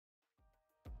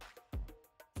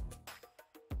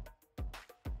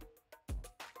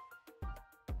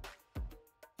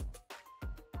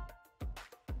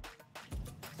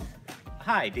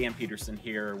Hi, Dan Peterson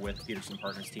here with Peterson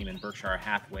Partners team in Berkshire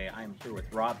Hathaway. I'm here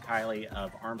with Rob Kiely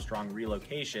of Armstrong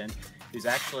Relocation, who's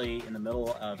actually in the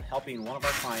middle of helping one of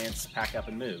our clients pack up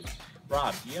and move.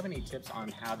 Rob, do you have any tips on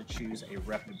how to choose a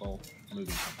reputable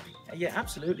moving company? Yeah,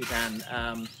 absolutely,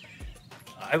 Dan.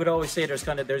 I would always say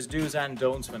there's do's and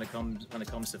don'ts when it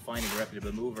comes to finding a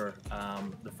reputable mover.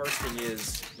 The first thing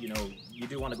is, you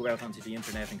do want to go out onto the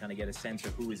internet and kind of get a sense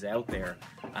of who is out there,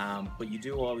 but you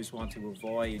do always want to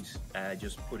avoid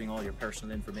just putting all your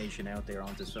personal information out there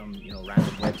onto some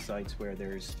random websites where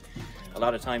there's a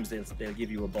lot of times they'll give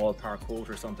you a ballpark quote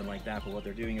or something like that, but what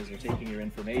they're doing is they're taking your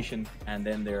information and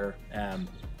then they're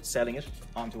selling it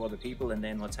onto other people, and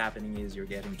then what's happening is you're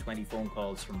getting 20 phone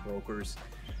calls from brokers.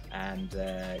 And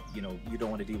you don't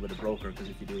want to deal with a broker, because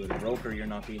if you deal with a broker, you're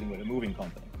not dealing with a moving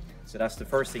company. So that's the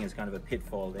first thing, is kind of a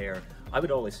pitfall there. I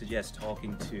would always suggest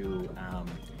talking to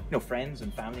friends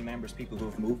and family members, people who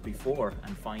have moved before,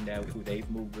 and find out who they've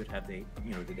moved with.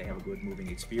 Did they have a good moving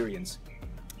experience?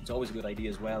 It's always a good idea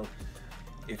as well,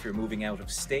 if you're moving out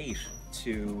of state,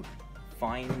 to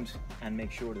find and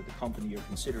make sure that the company you're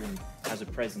considering has a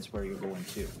presence where you're going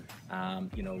to.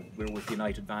 We're with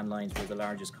United Van Lines. We're the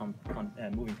largest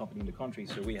moving company in the country,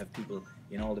 so we have people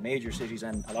in all the major cities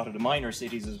and a lot of the minor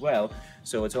cities as well.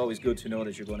 So it's always good to know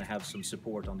that you're going to have some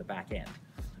support on the back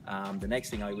end. The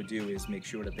next thing I would do is make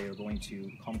sure that they are going to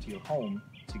come to your home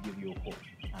to give you a quote.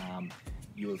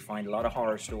 You will find a lot of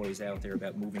horror stories out there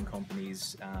about moving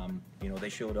companies. They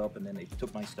showed up and then they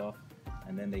took my stuff,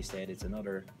 and then they said it's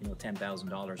another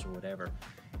 $10,000 or whatever.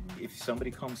 If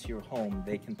somebody comes to your home,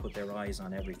 they can put their eyes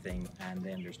on everything, and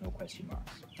then there's no question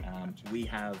marks. We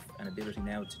have an ability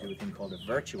now to do a thing called a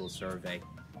virtual survey,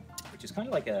 which is kind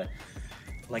of like a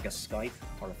Skype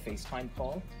or a FaceTime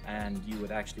call, and you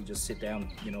would actually just sit down,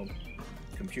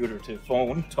 computer to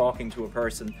phone, talking to a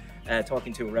person,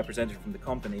 talking to a representative from the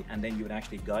company, and then you would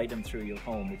actually guide them through your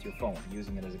home with your phone,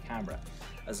 using it as a camera.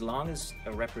 As long as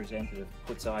a representative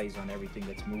puts eyes on everything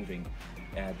that's moving,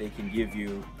 they can give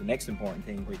you the next important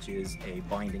thing, which is a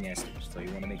binding estimate. So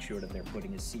you want to make sure that they're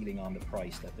putting a ceiling on the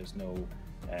price, that there's no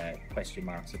question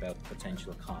marks about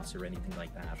potential costs or anything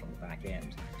like that on the back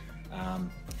end.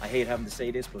 I hate having to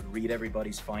say this, but read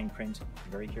everybody's fine print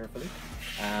very carefully,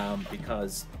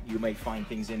 because you may find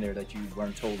things in there that you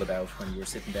weren't told about when you were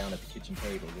sitting down at the kitchen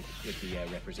table with the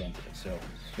representative. So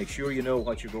make sure you know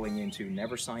what you're going into.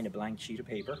 Never sign a blank sheet of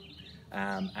paper.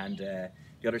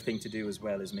 The other thing to do as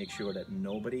well is make sure that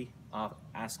nobody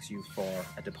asks you for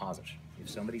a deposit. If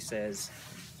somebody says,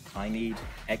 I need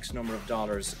X number of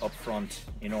dollars up front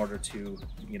in order to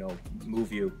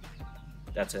move you,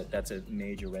 that's a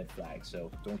major red flag.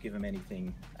 So don't give them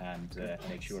anything, and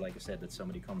make sure, like I said, that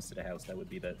somebody comes to the house. That would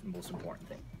be the most important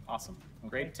thing. Awesome.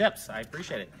 Great tips. I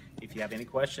appreciate it. If you have any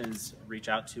questions, reach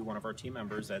out to one of our team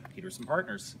members at Peterson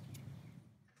Partners.